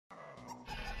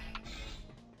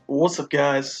What's up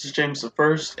guys, this is James the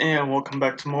First, and welcome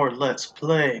back to more Let's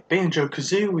Play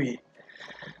Banjo-Kazooie.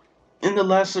 In the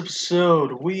last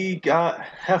episode, we got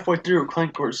halfway through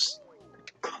Clanker's...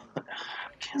 I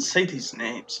can't say these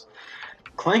names.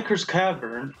 Clanker's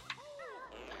Cavern.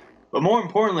 But more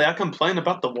importantly, I complained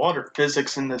about the water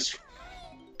physics in this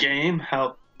game,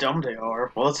 how dumb they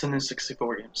are. Well, it's an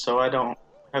N64 game, so I don't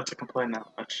have to complain that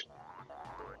much.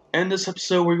 In this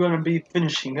episode, we're going to be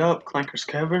finishing up Clanker's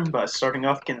Cavern by starting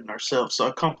off getting ourselves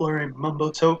a complimentary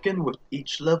Mumbo token with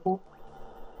each level.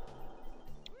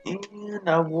 And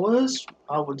I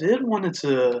did wanted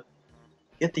to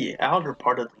get the outer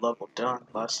part of the level done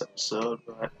last episode,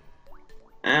 but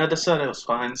I decided it was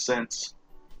fine since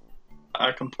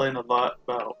I complained a lot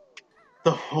about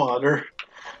the water.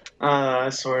 I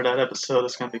swear that episode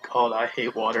is going to be called I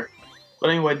Hate Water. But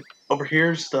anyway, over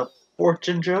here's the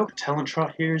fortune joke. Talent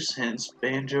trot here since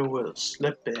Banjo will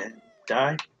slip and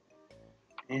die.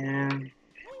 And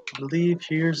I believe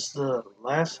here's the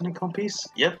last honeycomb piece.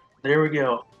 Yep, there we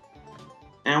go.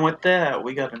 And with that,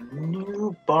 we got a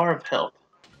new bar of health.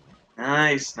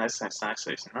 Nice.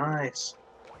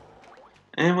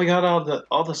 And we got all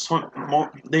the swim.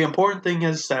 The important thing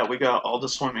is that we got all the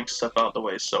swimming stuff out of the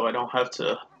way, so I don't have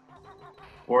to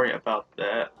worry about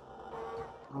that.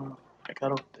 I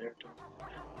got up there.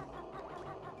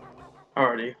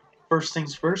 Alrighty. First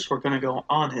things first, we're gonna go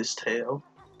on his tail.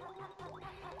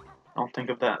 Don't think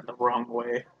of that in the wrong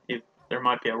way. There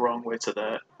might be a wrong way to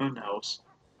that. Who knows?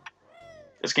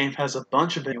 This game has a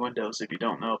bunch of windows if you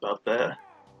don't know about that.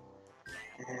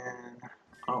 And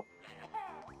oh,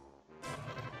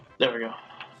 there we go.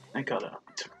 Thank God I only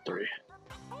took 3.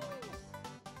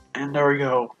 And there we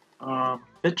go.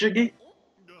 Jiggy?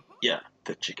 Yeah,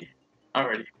 Jiggy.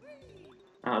 Alrighty.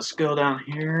 Now let's go down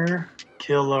here,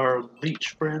 kill our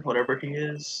leech friend, whatever he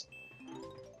is.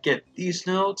 Get these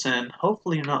notes and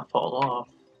hopefully not fall off.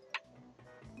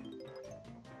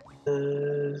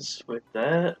 Because with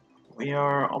that, we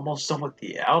are almost done with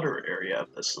the outer area of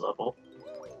this level.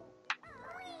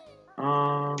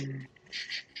 Am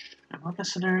I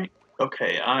missing any?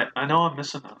 Okay, I know I'm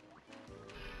missing a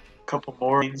couple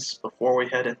more things before we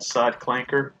head inside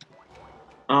Clanker.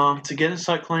 To get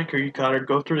inside Clanker, you gotta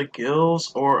go through the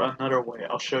gills or another way.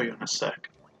 I'll show you in a sec.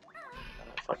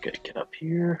 If I could get up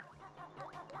here.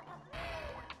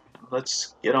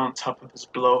 Let's get on top of his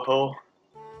blowhole.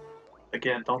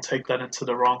 Again, don't take that into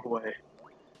the wrong way.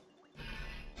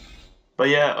 But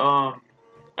yeah,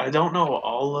 I don't know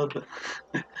all of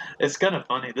it. It's kind of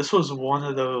funny. This was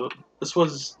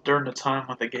during the time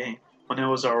of the game when it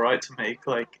was alright to make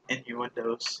like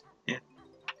innuendos in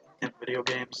video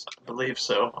games. I believe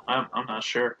so. I'm not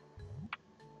sure.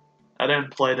 I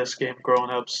didn't play this game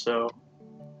growing up, so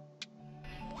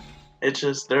it's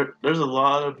just there's a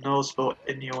lot of noticeable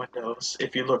innuendos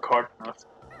if you look hard enough.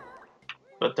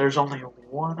 But there's only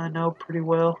one I know pretty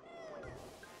well.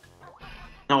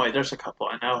 No wait, there's a couple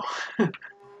I know.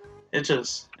 It's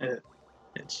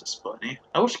just funny.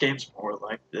 I wish games more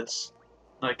like this,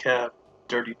 like have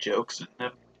dirty jokes in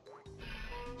them.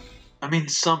 I mean,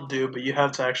 some do, but you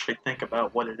have to actually think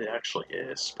about what it actually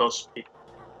is supposed to be.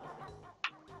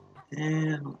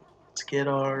 And let's get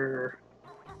our...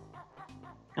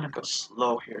 I'm gonna go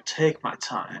slow here. Take my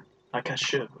time, like I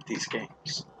should with these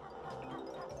games.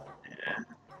 Yeah.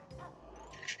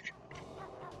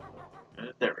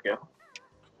 There we go.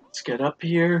 Let's get up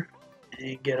here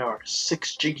and get our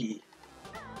 6 Jiggy.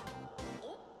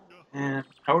 And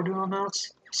how we're doing now?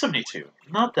 It's 72.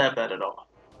 Not that bad at all.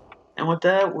 And with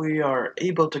that, we are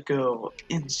able to go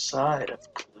inside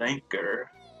of Clanker.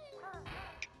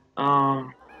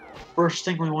 First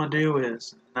thing we want to do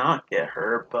is not get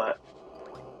hurt, but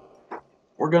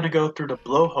we're going to go through the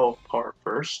blowhole part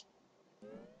first.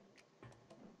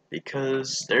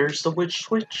 Because there's the witch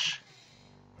switch.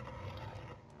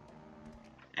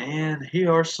 And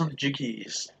here are some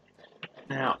jiggies.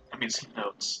 Now, some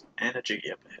notes. And a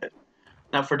jiggy up ahead.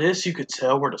 Now for this, you could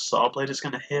tell where the saw blade is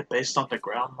going to hit based on the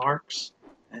ground marks.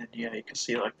 And yeah, you can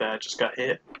see like that, it just got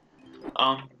hit.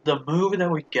 The move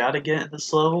that we gotta get in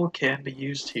this level can be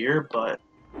used here, but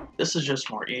this is just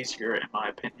more easier in my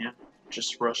opinion.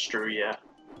 Just rush through, yeah.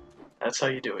 That's how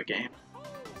you do a game.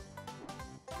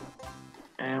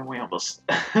 And we almost,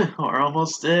 we're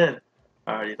almost dead.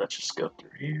 Alrighty, let's just go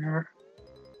through here.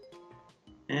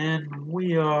 And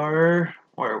we are,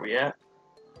 where are we at?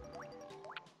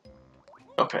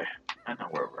 Okay, I know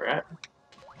where we're at.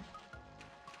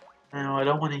 Now, I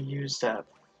don't want to use that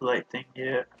light thing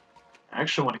yet. I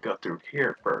actually want to go through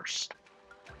here first.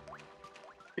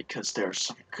 Because there's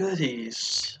some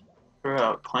goodies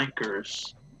throughout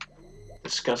Clanker's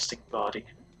disgusting body.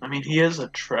 I mean, he is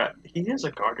a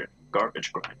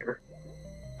garbage grinder.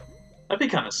 That'd be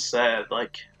kind of sad.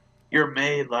 Like, you're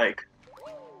made like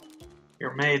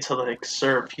you're made to like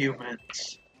serve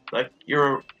humans. Like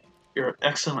you're an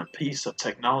excellent piece of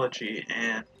technology,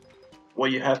 and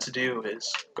what you have to do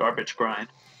is garbage grind.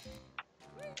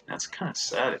 That's kind of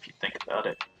sad if you think about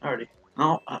it. Alrighty.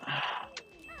 No, I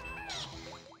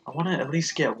want to at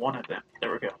least get one of them.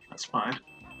 There we go. That's fine.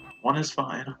 One is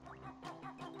fine.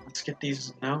 Let's get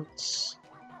these notes.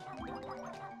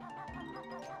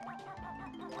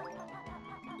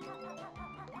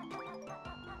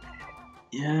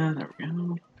 Yeah, there we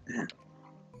go. And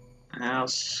now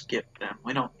skip them.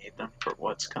 We don't need them for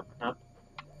what's coming up.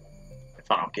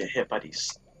 If I don't get hit by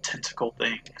these tentacle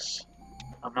things.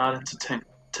 I'm not into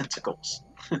tentacles.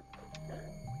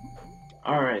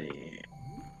 Alrighty.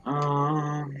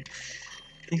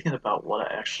 Thinking about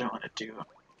what I actually want to do.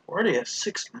 We're already at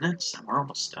 6 minutes and we're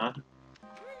almost done.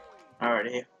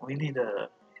 Alrighty, we need to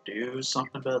do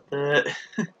something about that.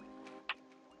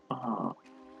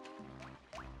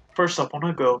 First up, I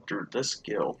want to go through this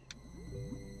guild.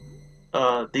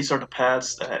 These are the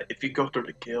paths that if you go through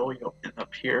the guild, you'll end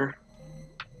up here.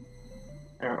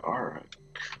 There are a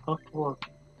couple of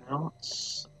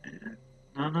notes. And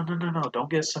no, don't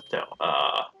get sucked out.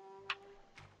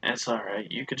 It's alright,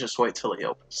 you could just wait till he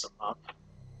opens them up.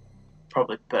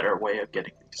 Probably a better way of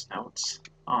getting these notes,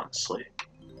 honestly.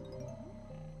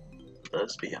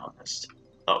 Let's be honest.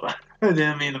 Oh, I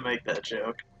didn't mean to make that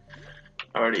joke.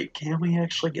 Alrighty, can we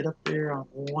actually get up there? I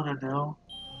want to know.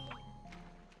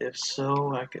 If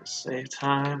so, I could save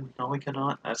time. No, we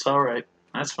cannot. That's alright.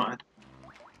 That's fine.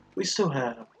 We still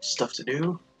have stuff to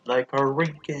do, like our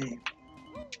ring game.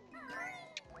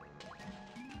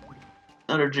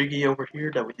 Another Jiggy over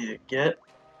here that we need to get.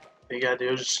 All you gotta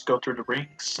do is just go through the rings.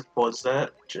 Simple as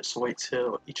that. Just wait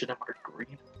till each of them are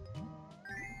green.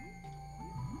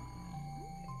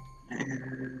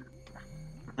 And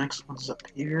the next one's up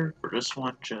here. For this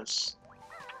one, just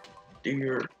do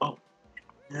your... Oh.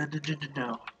 No.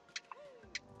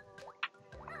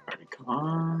 Alright, come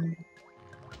on.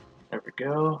 There we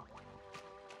go.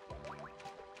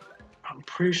 I'm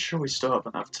pretty sure we still have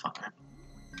enough time.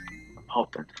 I'm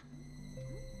hoping.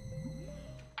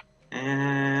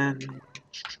 And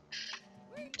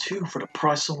 2 for the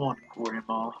price of 1,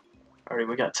 Grandma. Alright,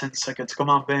 we got 10 seconds. Come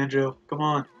on, Banjo. Come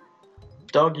on.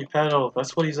 Doggy paddle.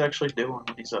 That's what he's actually doing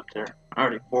when he's up there.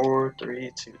 Alrighty, 4,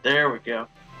 3, 2. There we go.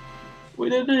 We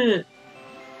did it!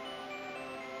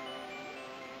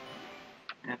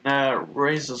 And that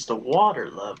raises the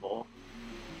water level.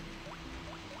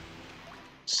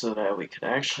 So that we could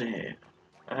actually...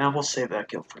 And we'll save that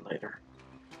guild for later.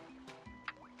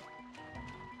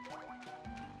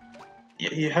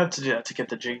 You have to do that to get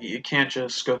the Jiggy. You can't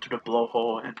just go through the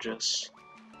blowhole and just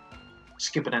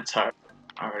skip it entirely.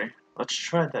 Alrighty, let's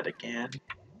try that again.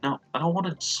 No, I don't want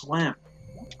to swim.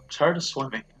 I'm tired of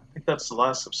swimming. I think that's the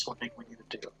last of swimming we need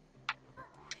to do.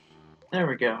 There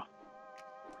we go.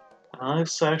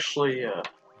 Let's actually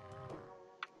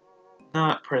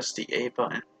not press the A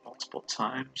button multiple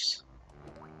times.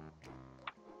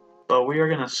 But we are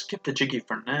going to skip the Jiggy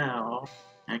for now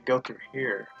and go through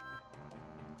here.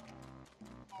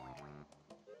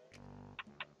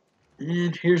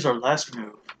 And here's our last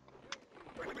move.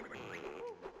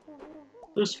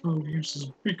 This move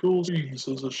uses Rico's Ease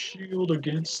as a shield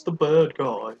against the bad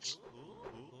guys.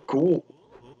 Cool.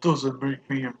 Does it make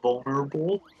me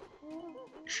invulnerable?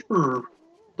 Sure.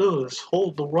 It does.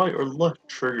 Hold the right or left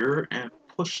trigger and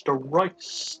push the right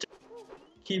stick.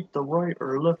 Keep the right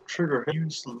or left trigger.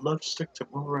 Use the left stick to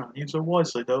move around. Use it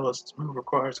wisely though, as this move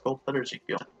requires gold feathers. You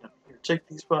can here, take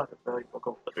these 5 valuable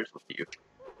gold feathers with you.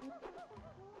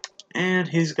 And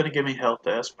he's gonna give me health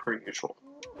as per usual.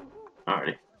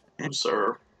 Alrighty. And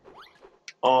serve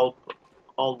all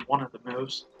one of the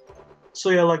moves. So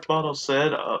yeah, like Bono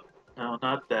said, no,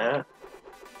 not that.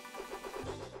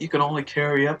 You can only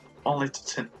carry up only to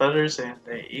 10 feathers, and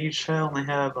they each only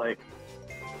have like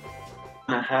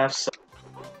a half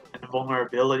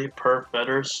invulnerability per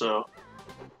feather, so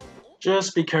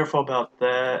just be careful about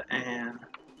that. And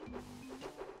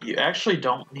you actually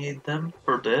don't need them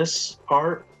for this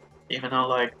part, even though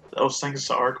like those things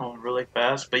are going really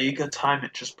fast, but you can time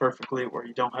it just perfectly where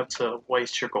you don't have to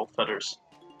waste your gold feathers.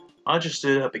 I just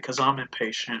do that because I'm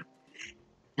impatient.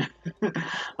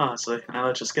 Honestly, now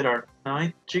let's just get our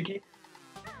 9th Jiggy.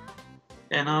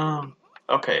 And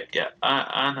okay, yeah,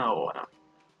 I know.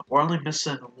 We're only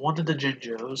missing one of the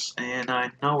Jinjos, and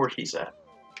I know where he's at.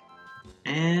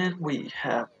 And we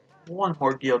have one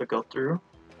more Geo to go through.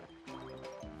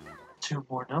 2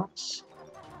 more notes.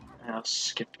 And I'll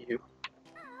skip you.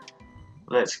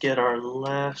 Let's get our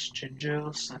last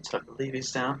Jinjo, since I believe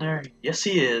he's down there. Yes,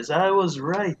 he is. I was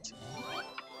right.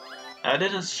 I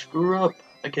didn't screw up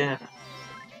again.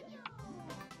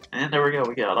 And there we go.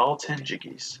 We got all 10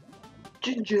 Jiggies.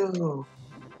 Jinjo!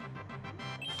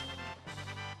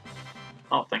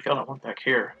 Oh, thank God I went back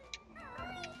here.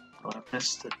 Oh, I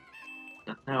missed it.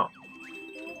 No.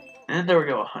 And there we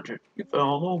go, 100. You found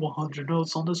all 100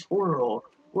 notes on this world.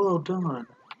 Well done.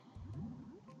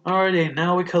 Alrighty,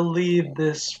 now we can leave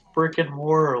this freaking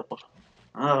world.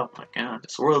 Oh my god,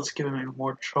 this world's giving me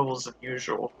more troubles than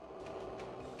usual.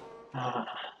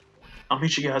 I'll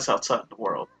meet you guys outside in the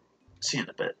world. See you in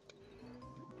a bit.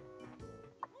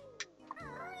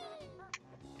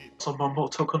 So Mumbo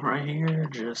token right here,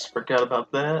 just forgot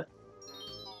about that.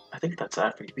 I think that's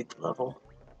after you beat the level.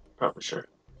 Probably sure.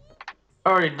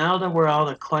 Alright, now that we're out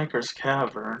of Clanker's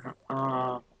Cavern,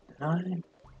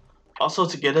 also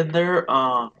to get in there,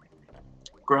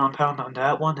 ground pound on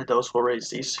that one, and those will raise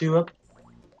these two up.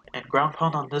 And ground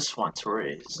pound on this one to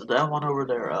raise that one over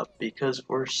there up, because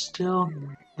we're still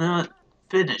not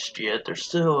finished yet. There's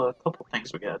still a couple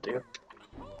things we gotta do.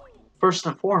 First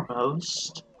and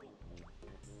foremost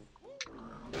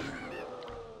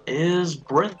is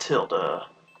Brentilda.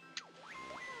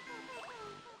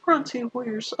 Grunty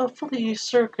wears a flea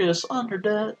circus under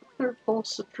that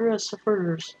repulsive dress of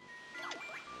hers.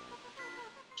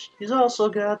 She's also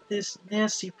got this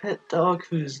nasty pet dog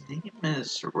whose name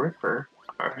is Ripper.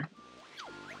 Alright.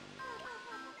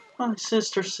 My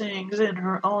sister sings in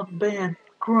her own band,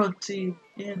 Grunty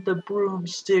and the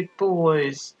Broomstick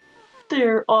Boys.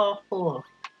 They're awful.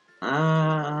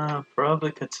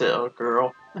 Probably could tell,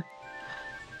 girl.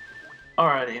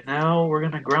 Alrighty, now we're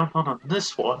gonna ground pound on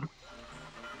this one.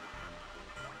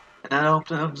 And that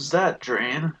opens that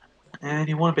drain. And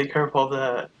you want to be careful of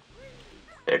that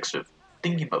extra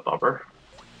thingy-mabobber.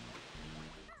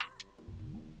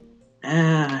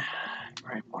 And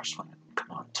right, more swimming.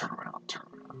 Come on, turn around, turn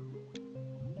around.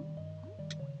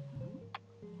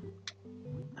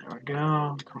 There we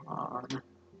go. Come on.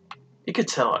 You can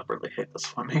tell I really hate the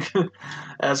swimming,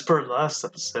 as per last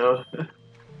episode.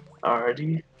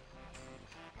 Alrighty.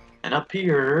 And up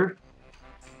here,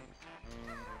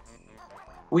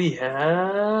 we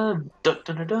have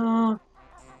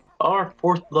our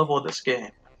 4th level of this game.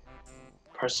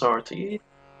 Priority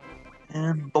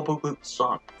and Bubble Boot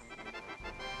Stomp.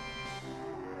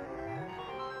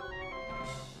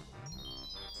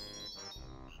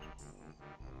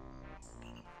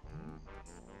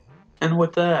 And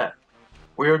with that,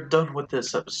 we are done with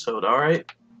this episode, alright?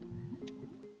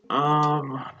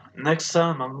 Next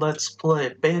time on Let's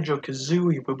Play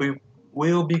Banjo-Kazooie,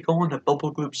 we'll be going to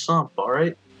Bubble Boot Stomp,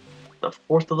 alright? The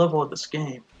 4th level of this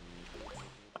game.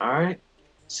 Alright?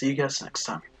 See you guys next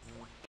time.